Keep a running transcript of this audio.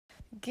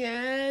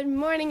Good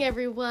morning,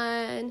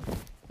 everyone.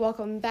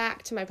 Welcome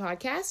back to my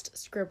podcast,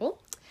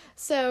 Scribble.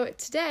 So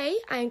today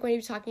I'm going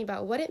to be talking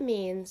about what it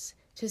means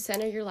to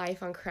center your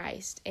life on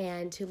Christ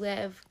and to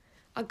live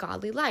a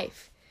godly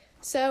life.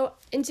 So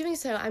in doing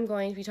so, I'm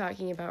going to be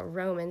talking about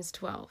Romans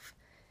 12.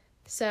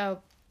 So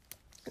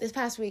this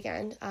past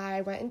weekend,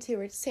 I went and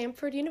toured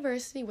Samford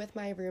University with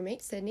my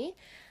roommate, Sydney.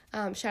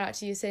 Shout out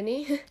to you,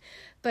 Sydney.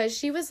 But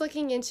she was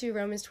looking into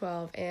Romans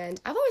 12, and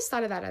I've always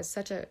thought of that as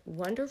such a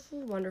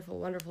wonderful, wonderful,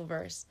 wonderful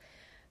verse.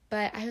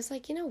 But I was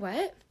like, you know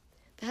what?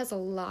 That has a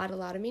lot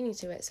of meaning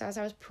to it. So as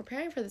I was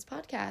preparing for this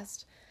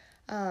podcast,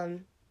 I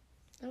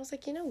was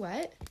like, you know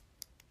what?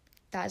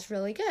 That's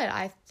really good.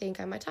 I think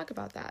I might talk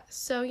about that.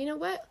 So you know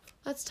what?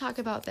 Let's talk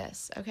about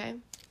this, okay?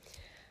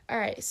 All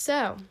right,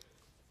 so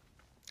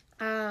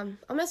I'm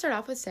going to start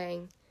off with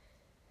saying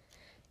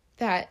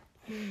that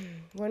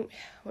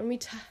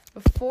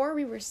before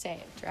we were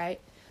saved, right?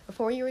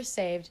 Before you were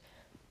saved,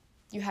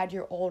 you had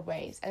your old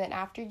ways. And then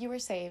after you were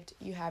saved,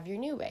 you have your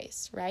new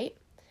ways, right?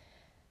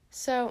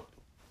 So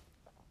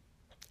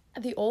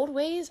the old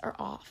ways are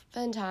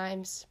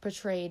oftentimes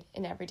portrayed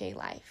in everyday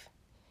life.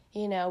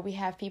 You know, we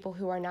have people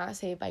who are not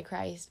saved by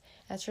Christ.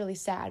 That's really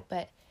sad,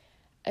 but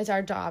it's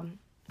our job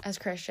as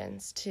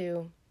Christians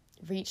to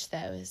reach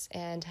those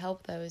and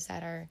help those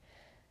that are,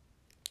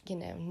 you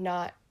know,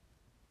 not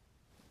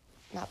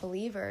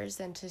believers,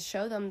 and to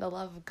show them the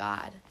love of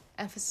God,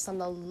 emphasis on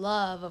the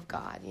love of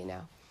God, you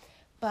know.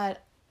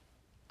 But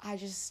I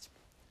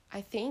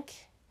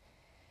think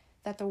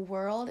that the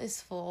world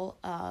is full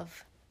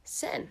of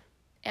sin,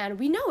 and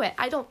we know it.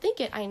 I don't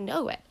think it, I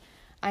know it.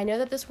 I know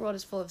that this world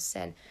is full of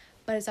sin,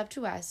 but it's up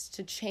to us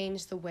to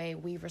change the way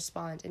we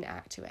respond and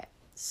act to it.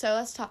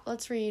 So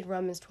let's read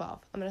Romans 12.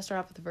 I'm going to start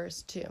off with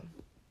verse 2.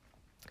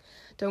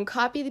 Don't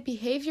copy the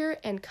behavior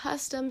and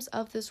customs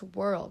of this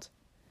world,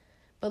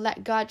 but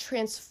let God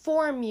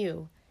transform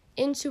you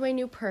into a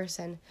new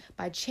person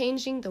by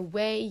changing the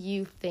way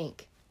you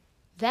think.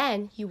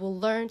 Then you will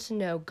learn to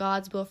know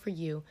God's will for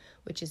you,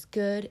 which is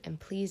good and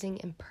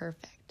pleasing and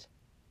perfect.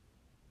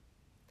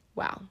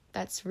 Wow,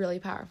 that's really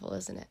powerful,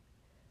 isn't it?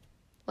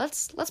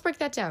 Let's break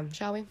that down,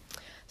 shall we?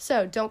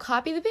 So, don't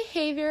copy the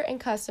behavior and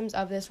customs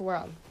of this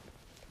world.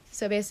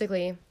 So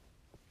basically,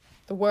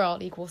 the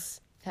world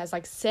has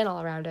like sin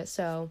all around it,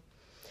 so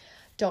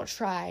don't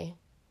try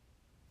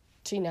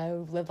to, you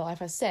know, live the life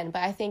of sin.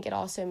 But I think it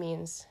also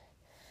means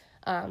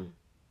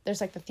there's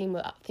like the theme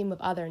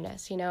of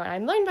otherness, you know, and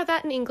I'm learning about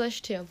that in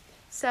English too.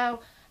 So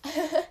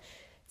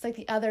it's like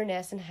the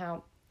otherness, and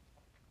how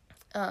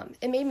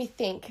it made me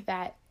think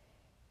that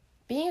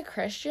being a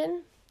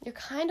Christian, you're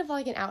kind of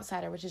like an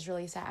outsider, which is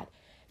really sad,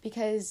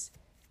 because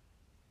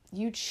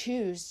you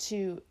choose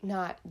to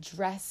not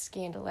dress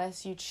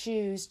scandalous, you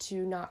choose to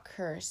not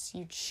curse,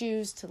 you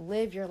choose to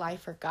live your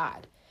life for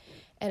God.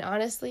 And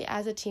honestly,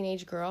 as a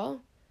teenage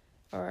girl,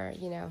 or,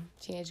 you know,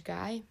 teenage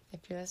guy,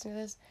 if you're listening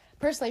to this,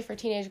 personally for a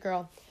teenage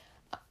girl,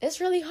 it's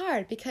really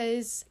hard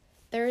because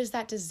there is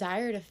that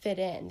desire to fit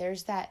in.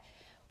 There's that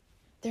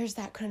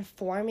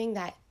conforming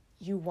that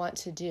you want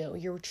to do.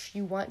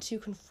 You want to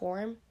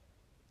conform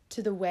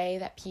to the way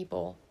that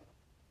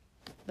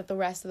the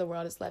rest of the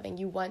world is living.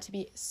 You want to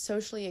be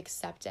socially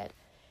accepted.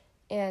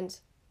 And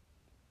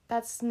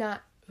that's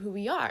not who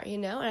we are, you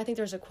know? And I think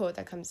there's a quote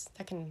that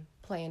can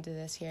play into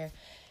this here,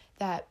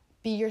 that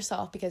be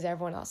yourself because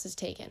everyone else is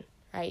taken.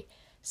 Right?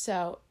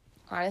 So,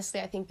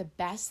 honestly, I think the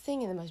best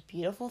thing and the most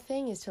beautiful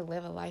thing is to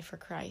live a life for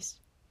Christ,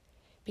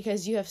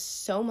 because you have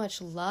so much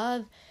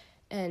love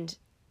and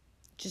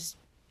just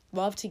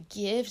love to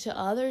give to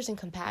others and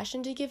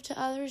compassion to give to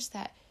others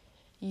that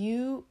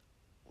you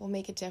will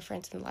make a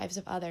difference in the lives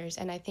of others.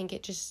 And I think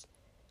it just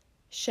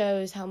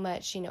shows how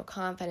much, you know,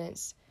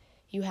 confidence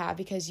you have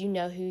because you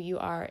know who you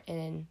are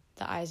in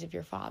the eyes of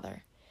your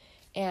Father.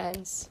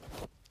 And,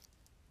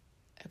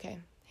 okay,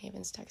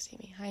 Haven's texting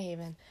me. Hi,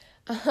 Haven.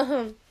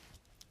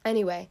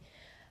 Anyway,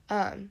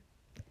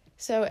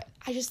 so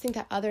I just think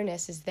that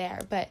otherness is there,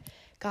 but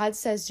God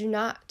says,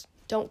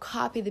 don't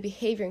copy the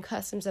behavior and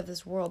customs of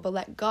this world, but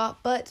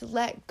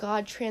let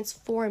God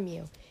transform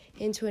you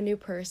into a new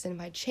person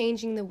by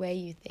changing the way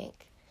you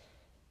think.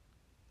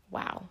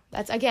 Wow.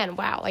 That's, again,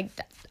 wow. Like,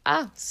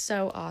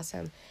 so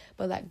awesome.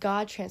 But let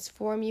God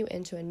transform you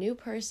into a new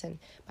person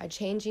by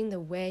changing the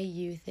way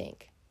you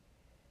think.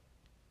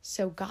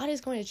 So God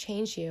is going to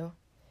change you,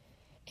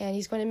 and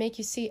he's going to make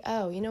you see,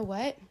 oh, you know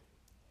what?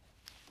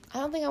 I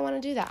don't think I want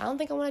to do that. I don't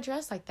think I want to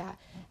dress like that.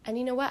 And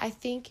you know what? I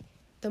think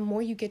the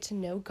more you get to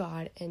know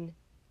God and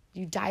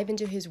you dive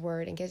into his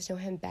word and get to know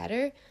him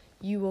better,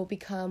 you will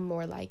become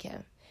more like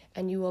him.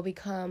 And you will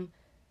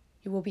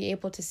be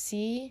able to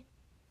see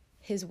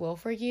his will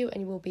for you,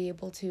 and you will be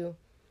able to,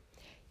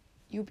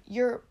 you'll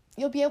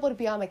be able to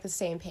be on like the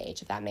same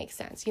page, if that makes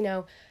sense, you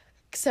know?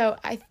 So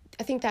I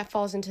think that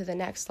falls into the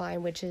next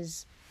line, which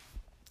is,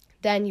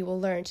 then you will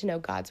learn to know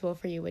God's will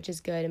for you, which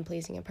is good and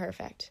pleasing and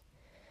perfect.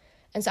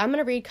 And so I'm going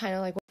to read kind of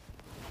like,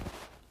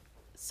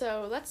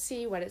 so let's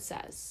see what it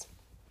says.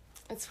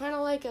 It's kind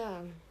of like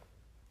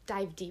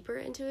dive deeper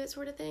into it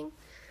sort of thing.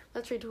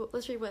 Let's read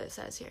what it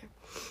says here.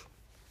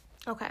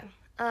 Okay.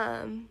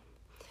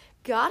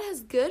 God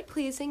has good,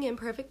 pleasing, and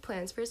perfect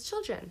plans for his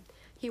children.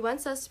 He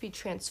wants us to be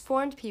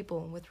transformed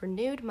people with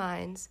renewed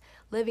minds,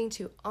 living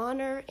to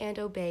honor and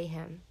obey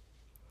him.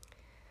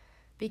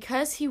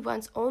 Because he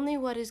wants only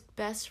what is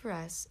best for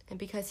us, and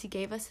because he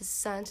gave us his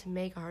son to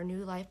make our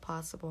new life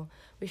possible,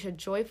 we should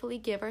joyfully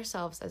give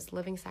ourselves as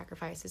living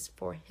sacrifices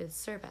for his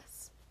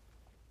service.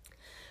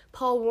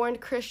 Paul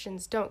warned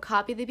Christians, don't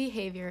copy the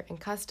behavior and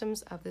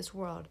customs of this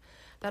world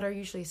that are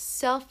usually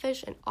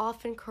selfish and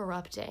often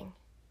corrupting.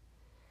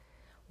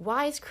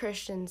 Wise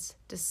Christians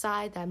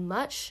decide that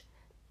much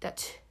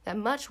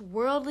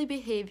worldly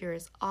behavior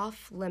is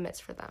off limits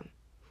for them.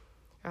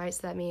 All right,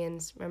 so that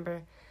means,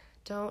 remember,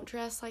 don't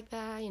dress like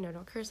that,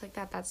 don't curse like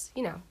that. That's,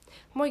 the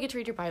more you get to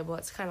read your Bible,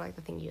 it's kind of like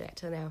the thing you get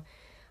to know.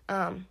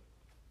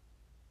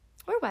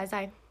 Where was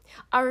I?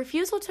 Our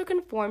refusal to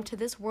conform to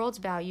this world's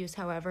values,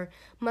 however,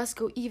 must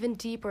go even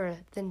deeper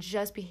than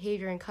just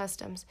behavior and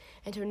customs,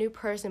 into a new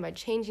person by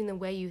changing the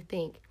way you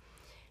think.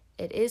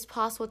 It is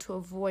possible to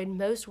avoid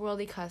most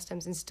worldly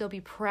customs and still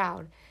be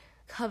proud,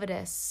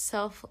 covetous,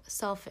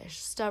 selfish,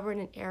 stubborn,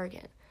 and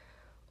arrogant.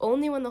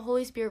 Only when the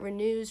Holy Spirit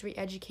renews,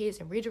 re-educates,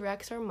 and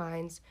redirects our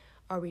minds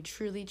are we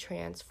truly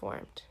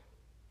transformed.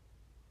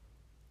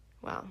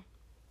 Wow.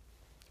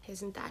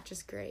 Isn't that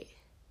just great?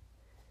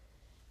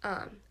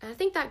 And I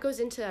think that goes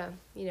into,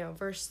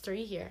 verse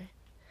 3 here,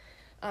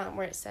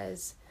 where it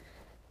says,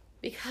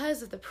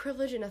 because of the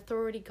privilege and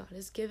authority God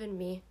has given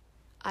me,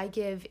 I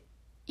give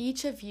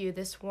each of you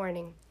this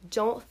warning.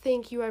 Don't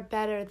think you are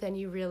better than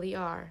you really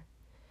are.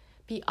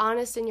 Be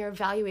honest in your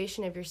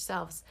evaluation of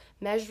yourselves,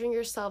 measuring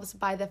yourselves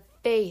by the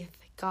faith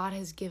God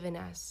has given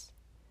us.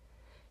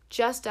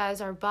 Just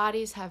as our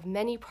bodies have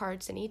many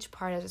parts and each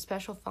part has a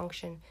special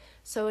function,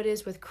 so it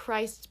is with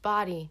Christ's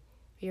body.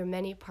 We are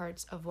many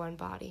parts of one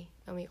body,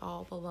 and we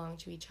all belong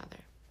to each other.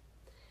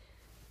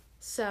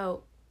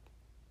 So,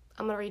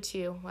 I'm going to read to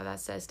you what that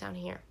says down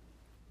here.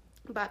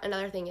 But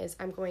another thing is,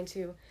 I'm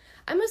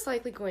most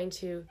likely going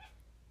to,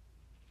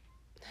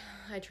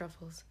 hi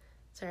Truffles,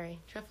 sorry,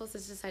 Truffles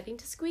is deciding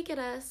to squeak at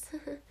us.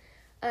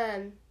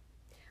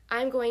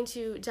 I'm going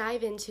to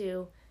dive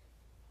into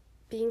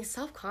being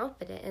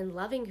self-confident and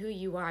loving who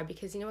you are,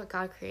 because you know what,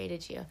 God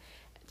created you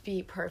to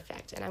be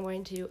perfect, and I'm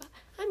going to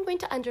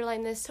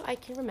underline this so I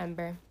can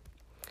remember.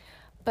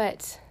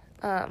 But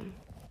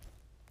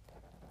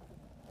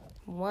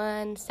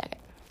 1 second.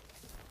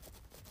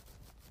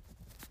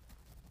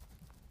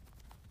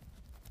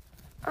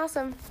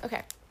 Awesome.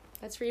 Okay,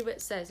 let's read what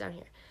it says down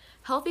here.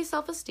 Healthy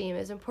self-esteem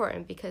is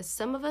important because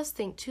some of us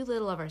think too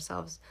little of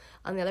ourselves.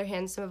 On the other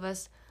hand, some of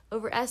us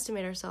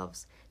overestimate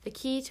ourselves. The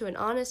key to an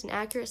honest and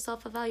accurate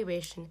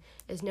self-evaluation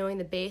is knowing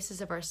the basis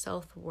of our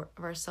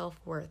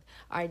self-worth,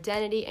 our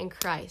identity in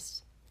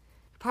Christ.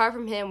 Apart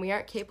from him, we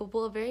aren't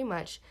capable of very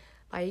much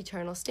by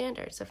eternal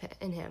standards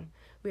in him.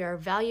 We are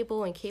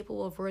valuable and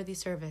capable of worthy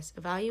service.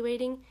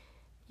 Evaluating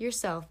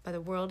yourself by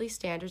the worldly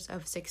standards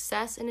of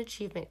success and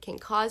achievement can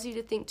cause you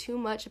to think too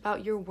much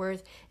about your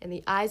worth in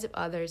the eyes of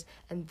others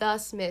and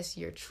thus miss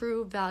your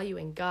true value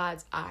in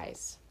God's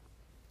eyes.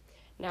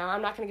 Now,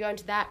 I'm not going to go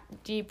into that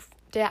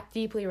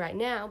deeply right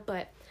now,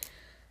 but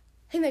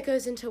I think that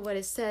goes into what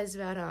it says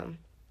about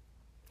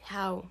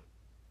how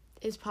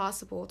it's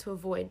possible to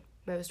avoid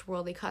most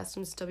worldly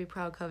customs, still be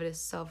proud,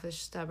 covetous, selfish,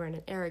 stubborn,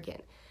 and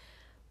arrogant.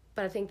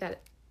 But I think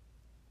that,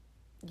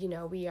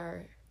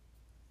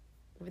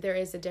 there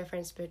is a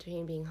difference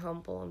between being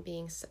humble and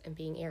being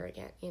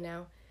arrogant,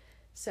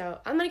 So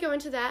I'm going to go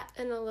into that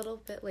in a little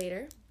bit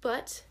later,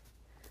 but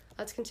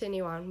let's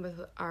continue on with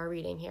our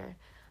reading here.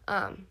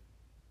 I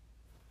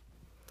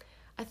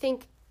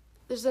think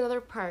there's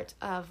another part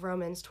of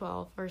Romans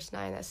 12, verse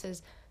 9 that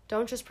says,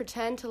 don't just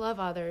pretend to love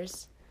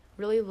others,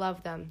 really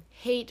love them.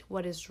 Hate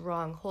what is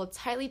wrong. Hold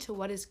tightly to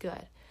what is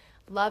good.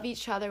 Love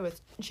each other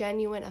with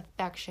genuine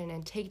affection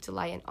and take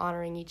delight in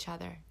honoring each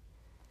other.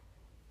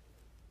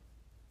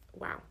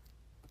 Wow.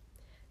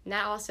 And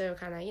that also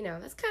kind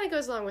of, that kind of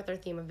goes along with our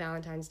theme of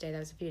Valentine's Day that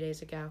was a few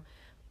days ago.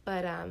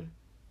 But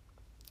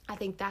I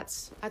think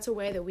that's a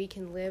way that we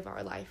can live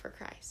our life for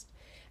Christ.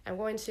 I'm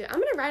going to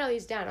write all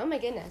these down. Oh my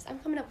goodness, I'm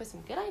coming up with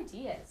some good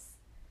ideas.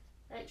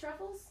 Right,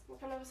 Truffles? I'm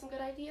coming up with some good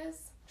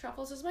ideas.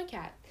 Truffles is my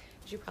cat,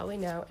 as you probably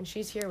know, and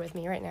she's here with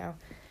me right now.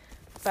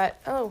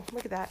 But, oh,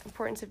 look at that.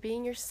 Importance of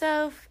being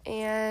yourself,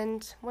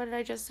 and what did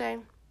I just say?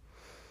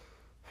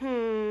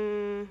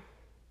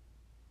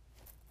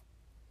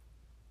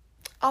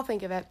 I'll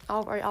think of it.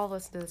 I'll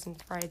listen to this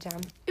and write it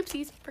down.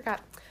 Oopsies,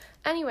 forgot.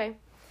 Anyway,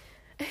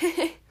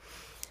 let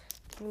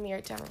me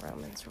write down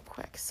Romans real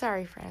quick.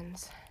 Sorry,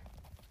 friends.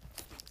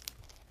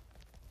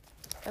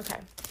 Okay,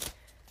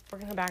 we're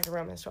going to come back to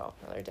Romans 12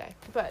 another day.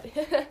 But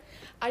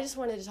I just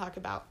wanted to talk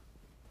about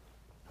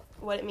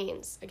what it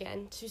means,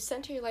 again, to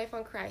center your life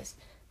on Christ.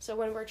 So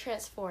when we're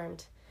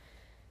transformed,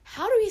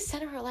 how do we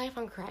center our life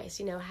on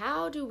Christ?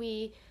 How do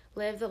we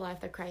live the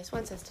life that Christ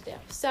wants us to do?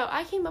 So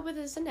I came up with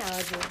this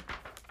analogy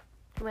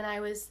when I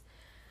was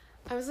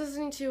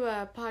listening to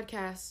a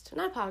podcast,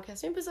 not a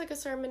podcast, maybe it was like a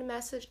sermon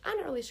message, I'm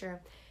not really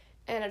sure.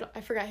 and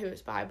I forgot who it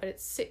was by, but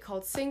it's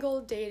called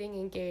Single, Dating,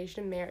 Engaged,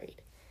 and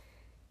Married.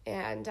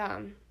 And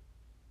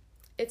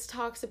it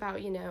talks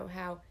about,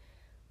 how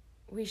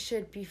we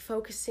should be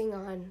focusing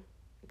on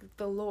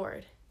the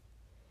Lord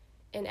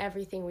in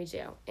everything we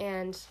do.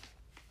 And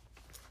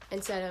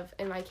instead of,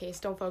 in my case,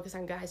 don't focus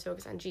on guys,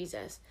 focus on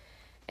Jesus.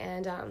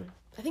 And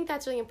I think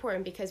that's really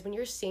important, because when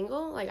you're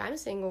single, like I'm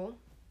single,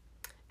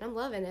 and I'm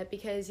loving it,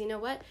 because you know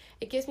what?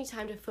 It gives me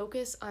time to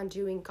focus on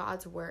doing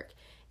God's work,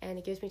 and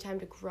it gives me time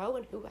to grow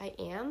in who I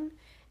am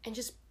and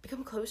just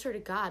become closer to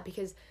God,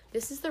 because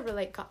this is the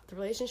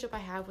relationship I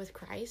have with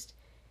Christ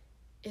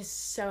is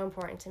so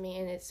important to me,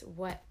 and it's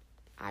what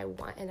I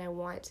want, and I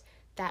want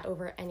that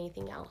over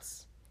anything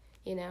else,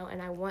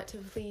 and I want to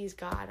please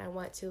God. I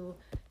want to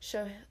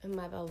show him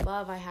the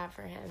love I have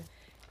for him.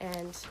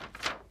 And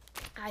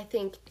I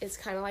think it's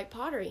kind of like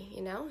pottery,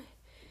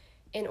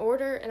 in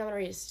order, and I'm going to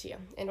read this to you.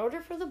 In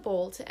order for the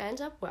bowl to end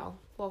up well,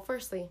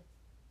 firstly,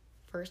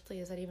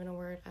 is that even a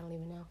word? I don't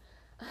even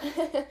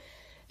know.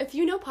 If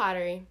you know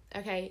pottery,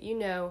 okay, you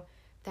know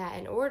that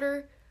in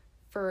order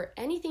for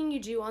anything you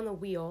do on the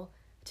wheel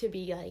to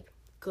be like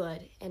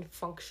good and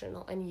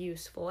functional and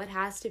useful, it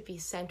has to be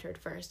centered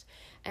first.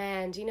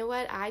 And you know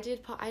what? I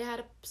had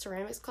a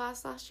ceramics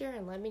class last year,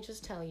 and let me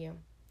just tell you,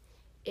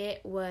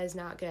 it was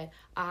not good.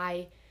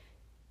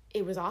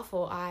 It was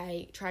awful.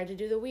 I tried to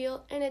do the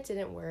wheel and it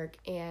didn't work.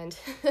 And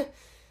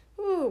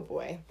oh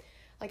boy,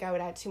 like I would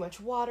add too much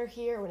water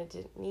here when it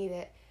didn't need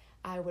it.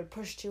 I would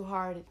push too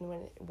hard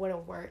when it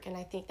wouldn't work. And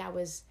I think that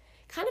was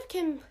kind of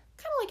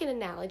like an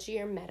analogy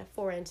or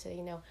metaphor into,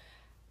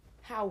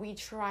 how we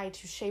try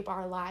to shape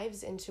our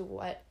lives into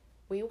what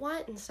we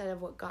want instead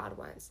of what God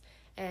wants.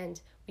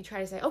 And we try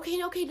to say, okay,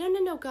 no,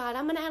 God,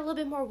 I'm going to add a little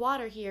bit more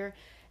water here.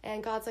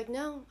 And God's like,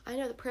 no, I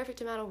know the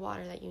perfect amount of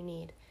water that you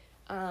need.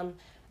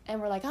 And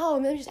we're like, oh,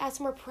 let me just add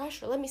some more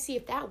pressure. Let me see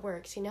if that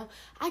works,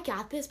 I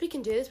got this. We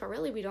can do this, but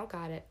really we don't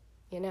got it,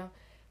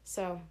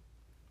 So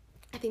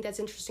I think that's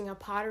interesting how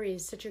pottery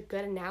is such a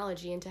good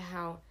analogy into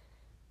how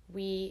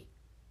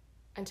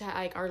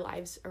like our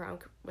lives around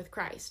with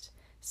Christ.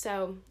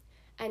 So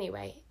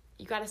anyway,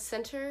 you got to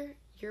center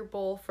your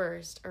bowl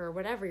first, or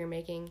whatever you're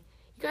making.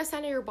 You got to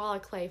center your ball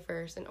of clay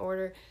first in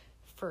order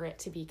for it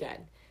to be good.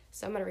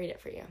 So I'm going to read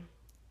it for you.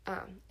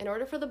 In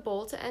order for the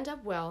bowl to end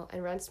up well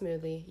and run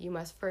smoothly, you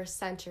must first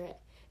center it.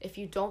 If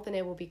you don't, then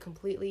it will be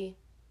completely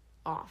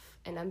off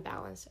and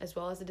unbalanced, as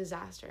well as a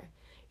disaster.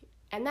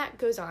 And that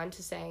goes on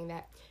to saying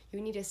that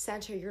you need to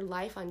center your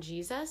life on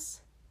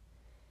Jesus,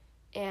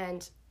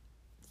 and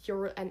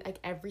like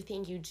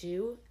everything you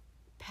do,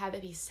 have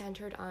it be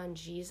centered on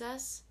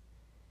Jesus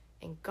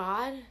and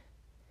God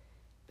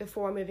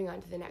before moving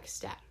on to the next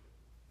step.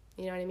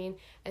 You know what I mean?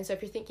 And so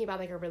if you're thinking about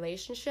like a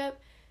relationship,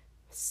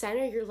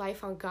 center your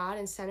life on God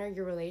and center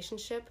your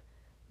relationship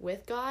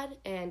with God,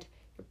 and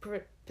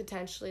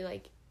potentially,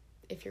 like,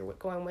 if you're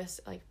going with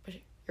like your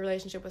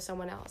relationship with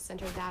someone else,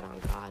 center that on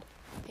God.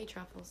 Hey,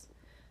 Truffles.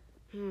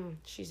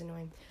 She's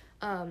annoying.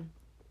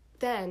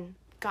 Then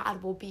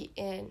God will be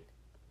in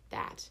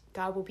that.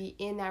 God will be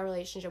in that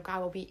relationship.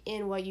 God will be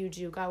in what you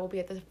do. God will be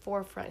at the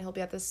forefront. He'll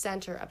be at the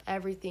center of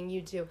everything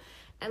you do.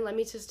 And let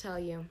me just tell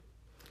you,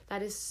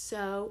 that is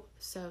so,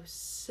 so,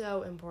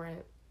 so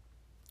important.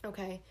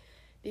 Okay?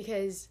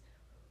 Because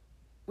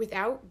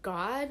without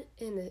God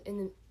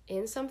in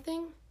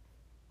something,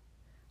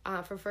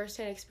 from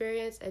firsthand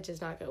experience, it does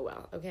not go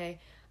well, okay?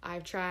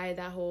 I've tried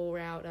that whole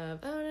route of,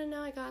 oh,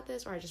 no, I got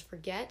this, or I just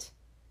forget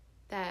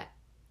that,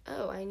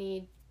 I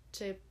need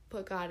to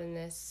put God in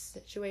this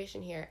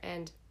situation here,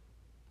 and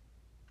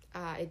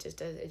it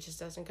just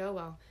doesn't go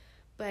well.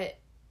 But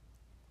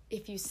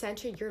if you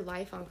center your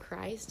life on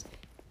Christ,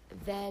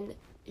 then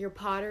your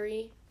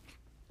pottery,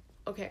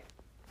 okay,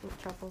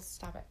 Truffles,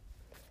 stop it.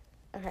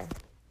 Okay,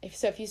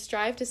 if you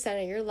strive to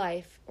center your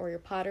life or your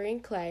pottery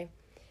and clay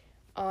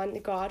on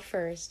God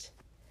first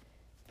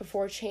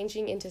before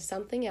changing into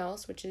something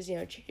else, which is,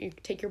 you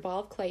take your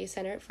ball of clay, you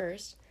center it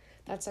first.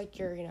 That's like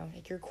your,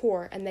 like your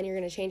core, and then you're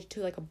going to change it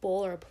to like a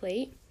bowl or a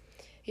plate,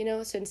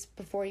 since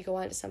before you go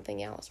on to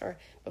something else, or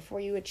before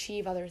you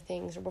achieve other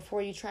things, or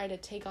before you try to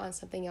take on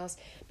something else,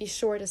 be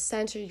sure to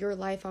center your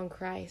life on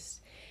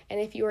Christ. And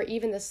if you are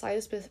even the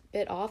slightest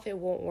bit off, it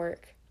won't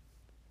work.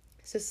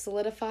 So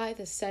solidify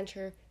the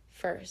center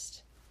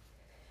first.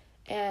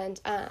 And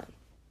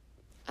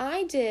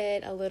I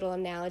did a little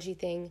analogy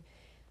thing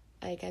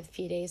like a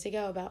few days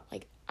ago about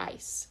like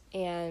ice,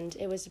 and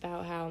it was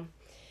about how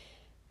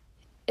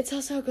it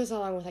also goes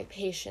along with like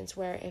patience,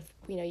 where if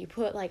you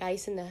put like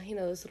ice in the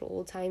those little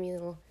old timey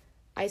little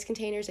ice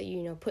containers that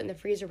you put in the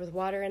freezer with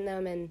water in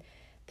them, and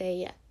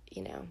they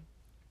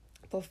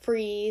they'll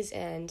freeze,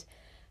 and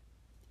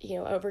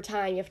over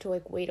time you have to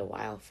like wait a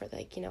while for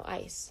like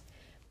ice.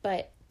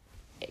 But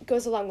it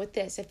goes along with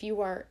this. If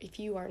you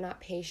are not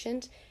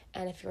patient,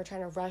 and if you're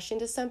trying to rush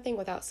into something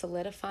without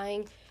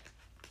solidifying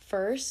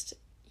first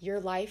your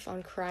life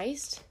on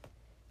Christ,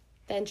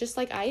 then just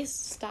like ice,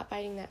 stop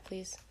biting that,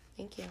 please.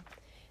 Thank you.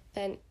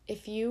 Then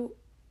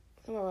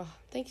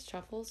thanks,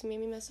 Truffles. You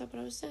made me mess up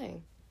what I was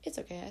saying. It's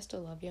okay. I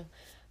still love you.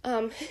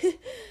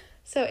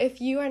 So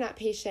if you are not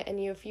patient and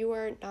if you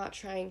are not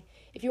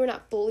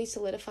fully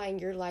solidifying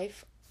your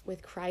life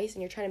with Christ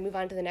and you're trying to move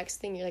on to the next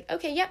thing, you're like,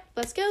 okay, yep,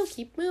 let's go,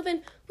 keep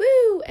moving,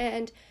 woo!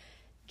 And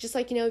just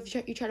like,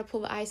 if you try to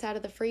pull the ice out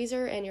of the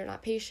freezer and you're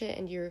not patient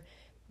and you're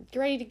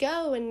ready to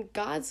go and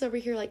God's over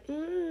here like,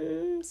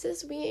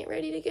 sis, we ain't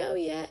ready to go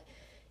yet.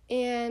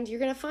 And you're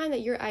going to find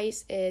that your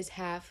ice is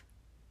half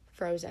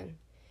frozen.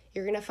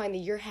 You're going to find that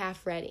you're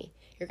half ready.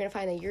 You're going to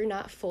find that you're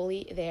not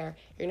fully there.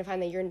 You're going to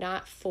find that you're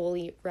not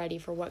fully ready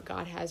for what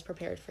God has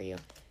prepared for you.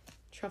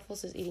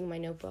 Truffles is eating my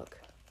notebook.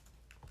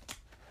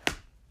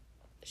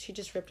 She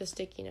just ripped a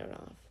sticky note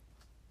off.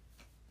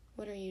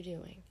 What are you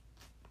doing?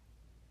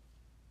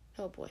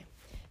 Oh boy.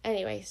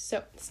 Anyway,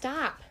 so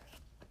stop.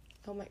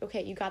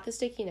 Okay, you got the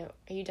sticky note.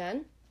 Are you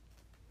done?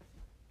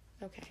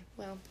 Okay,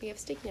 well, we have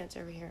sticky notes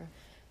over here.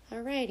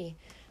 Alrighty.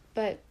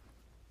 But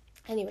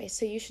anyway,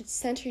 so you should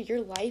center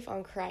your life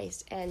on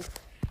Christ and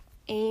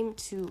aim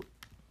to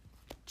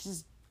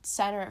just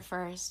center it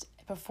first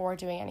before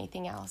doing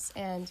anything else.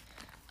 And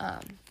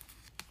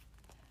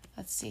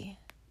let's see.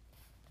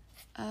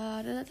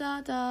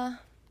 Here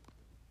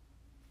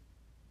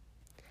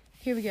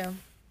we go.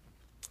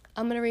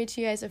 I'm going to read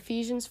to you guys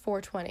Ephesians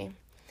 4:20.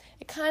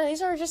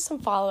 These are just some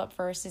follow-up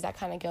verses that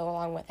kind of go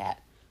along with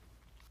that.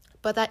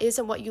 But that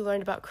isn't what you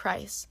learned about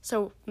Christ.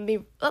 So let me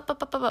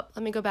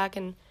go back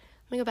and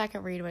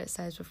read what it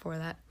says before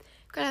that.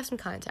 I've got to have some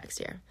context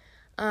here.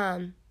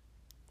 So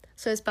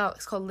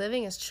it's called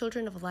living as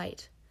children of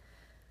light.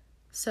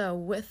 So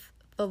with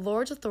the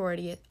Lord's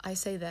authority, I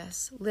say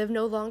this: live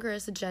no longer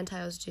as the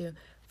Gentiles do,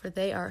 for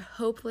they are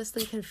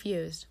hopelessly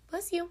confused.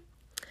 Bless you.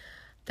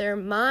 Their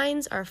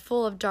minds are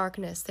full of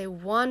darkness. They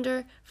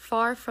wander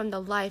far from the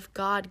life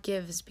God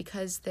gives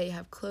because they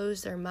have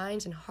closed their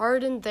minds and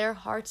hardened their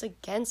hearts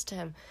against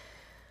Him.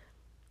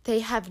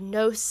 They have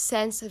no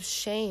sense of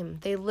shame.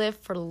 They live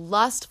for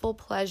lustful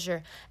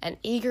pleasure and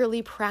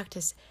eagerly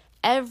practice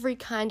every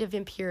kind of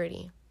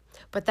impurity.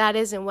 But that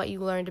isn't what you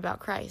learned about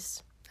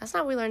Christ. That's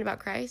not what we learned about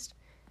Christ,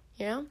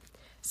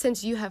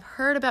 Since you have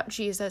heard about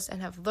Jesus and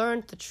have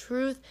learned the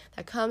truth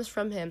that comes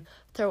from Him,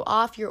 throw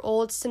off your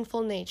old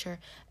sinful nature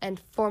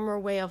and former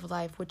way of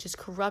life, which is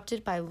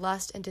corrupted by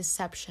lust and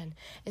deception.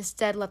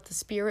 Instead, let the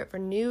Spirit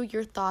renew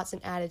your thoughts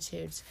and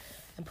attitudes,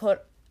 and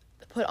put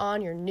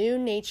on your new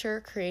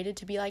nature, created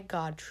to be like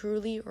God,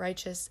 truly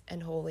righteous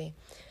and holy.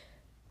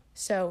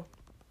 So,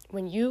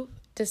 when you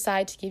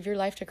decide to give your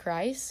life to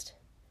Christ,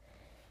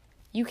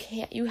 you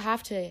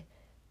have to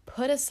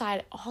put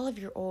aside all of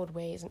your old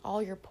ways and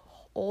all your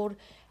old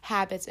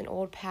habits and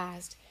old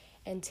past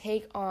and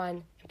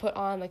put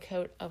on the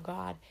coat of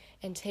God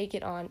and take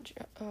it on.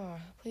 Oh,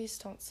 please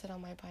don't sit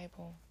on my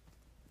Bible.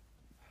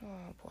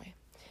 Oh boy.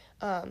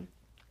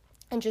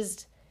 And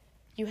just,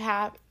 you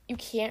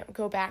can't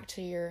go back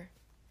to your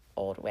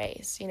old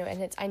ways,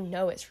 and I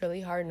know it's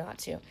really hard not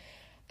to,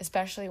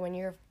 especially when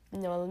you're, a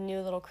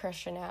new little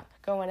Christian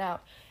going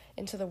out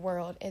into the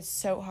world. It's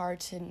so hard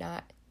to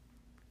not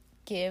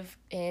give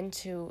in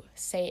to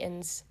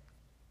Satan's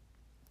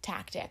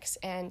tactics.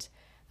 And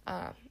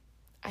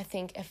I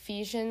think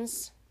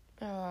Ephesians,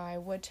 I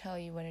would tell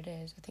you what it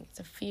is. I think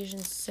it's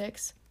Ephesians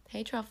 6.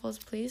 Hey, Truffles,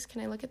 please,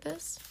 can I look at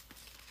this?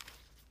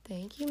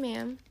 Thank you,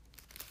 ma'am.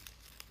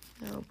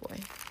 Oh, boy.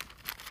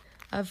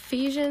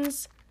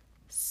 Ephesians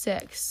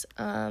 6,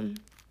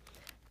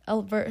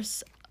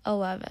 verse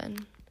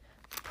 11.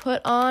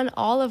 Put on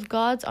all of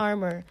God's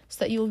armor so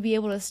that you will be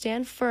able to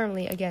stand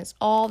firmly against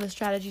all the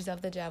strategies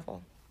of the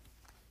devil.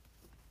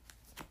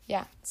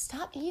 Yeah,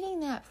 stop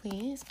eating that,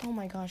 please. Oh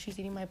my gosh, she's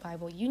eating my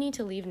Bible. You need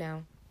to leave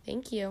now.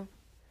 Thank you.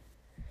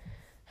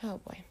 Oh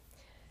boy.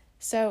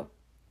 So,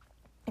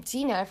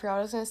 Gina, I forgot what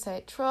I was going to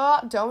say.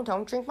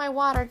 Don't drink my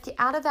water. Get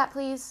out of that,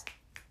 please.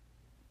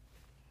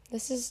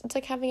 It's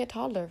like having a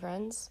toddler,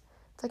 friends.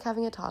 It's like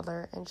having a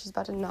toddler, and she's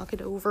about to knock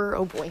it over.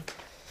 Oh boy.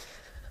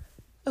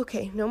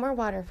 Okay, no more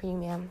water for you,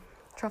 ma'am.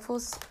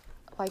 Truffles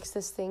likes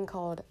this thing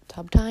called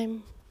tub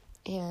time.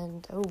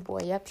 And, oh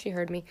boy, yep, she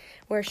heard me.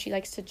 Where she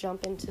likes to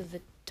jump into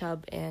the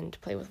tub and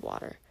play with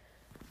water.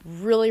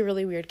 Really,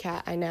 really weird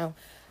cat, I know.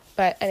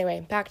 But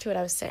anyway, back to what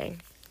I was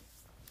saying.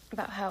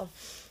 About how,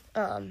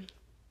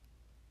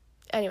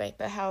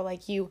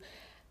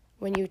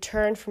 when you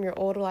turn from your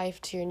old life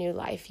to your new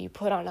life, you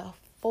put on a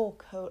full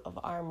coat of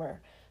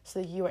armor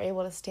so that you are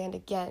able to stand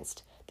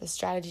against the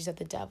strategies of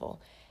the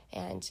devil.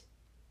 And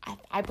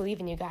I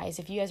believe in you guys.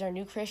 If you guys are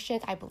new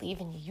Christians, I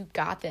believe in you. You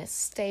got this.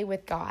 Stay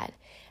with God.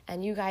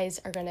 And you guys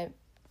are going to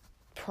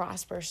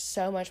prosper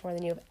so much more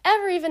than you have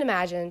ever even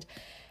imagined.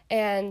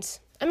 And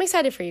I'm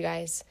excited for you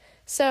guys.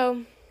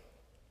 So,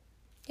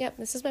 yep,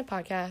 this is my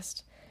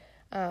podcast.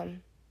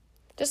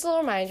 Just a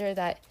little reminder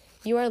that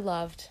you are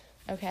loved,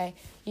 okay?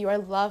 You are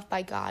loved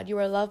by God. You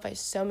are loved by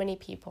so many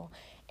people.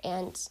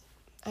 And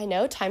I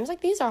know times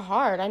like these are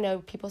hard. I know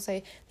people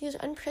say these are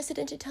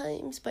unprecedented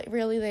times, but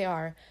really they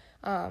are.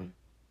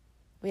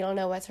 We don't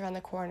know what's around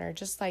the corner.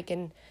 Just like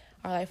in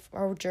our life,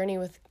 our journey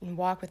and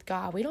walk with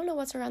God, we don't know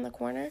what's around the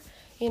corner,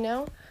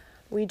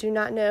 We do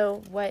not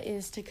know what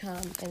is to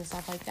come and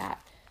stuff like that.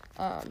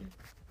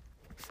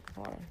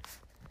 platform.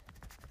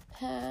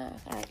 All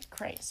right,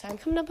 great. So I'm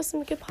coming up with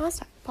some good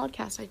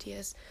podcast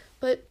ideas.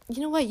 But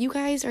you know what? You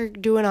guys are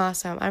doing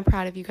awesome. I'm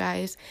proud of you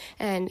guys.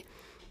 And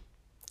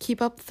keep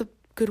up the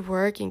good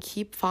work and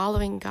keep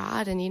following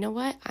God. And you know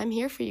what? I'm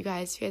here for you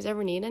guys. If you guys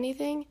ever need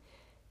anything,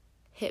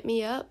 hit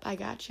me up. I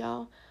got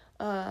y'all.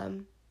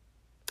 I'm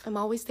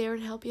always there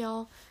to help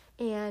y'all.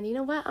 And you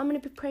know what? I'm going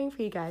to be praying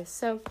for you guys.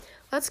 So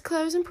let's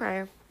close in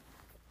prayer.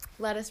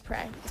 Let us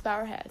pray. Let's bow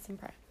our heads and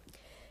pray.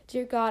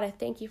 Dear God, I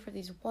thank you for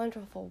these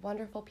wonderful,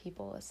 wonderful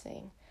people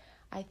listening.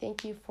 I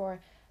thank you for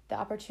the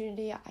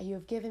opportunity you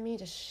have given me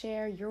to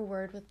share your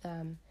word with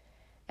them.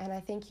 And I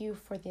thank you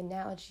for the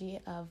analogy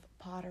of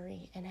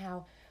pottery and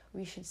how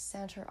we should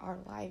center our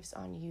lives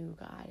on you,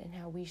 God, and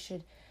how we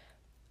should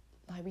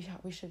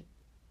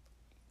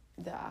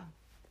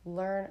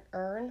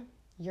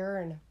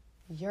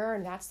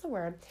yearn, that's the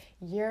word,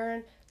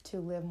 yearn to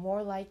live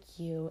more like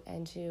you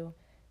and to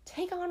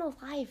take on a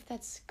life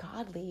that's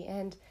godly.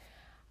 And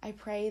I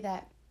pray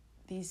that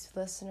these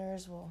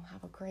listeners will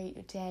have a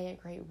great day,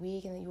 a great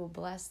week, and that you will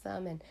bless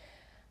them and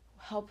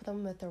help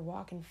them with their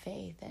walk in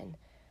faith. And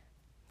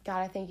God,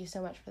 I thank you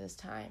so much for this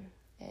time.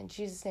 In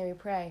Jesus' name we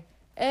pray.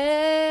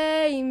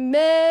 Amen.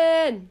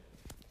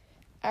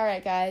 All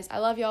right, guys. I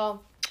love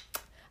y'all.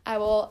 I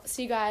will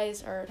see you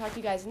guys or talk to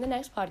you guys in the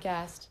next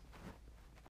podcast.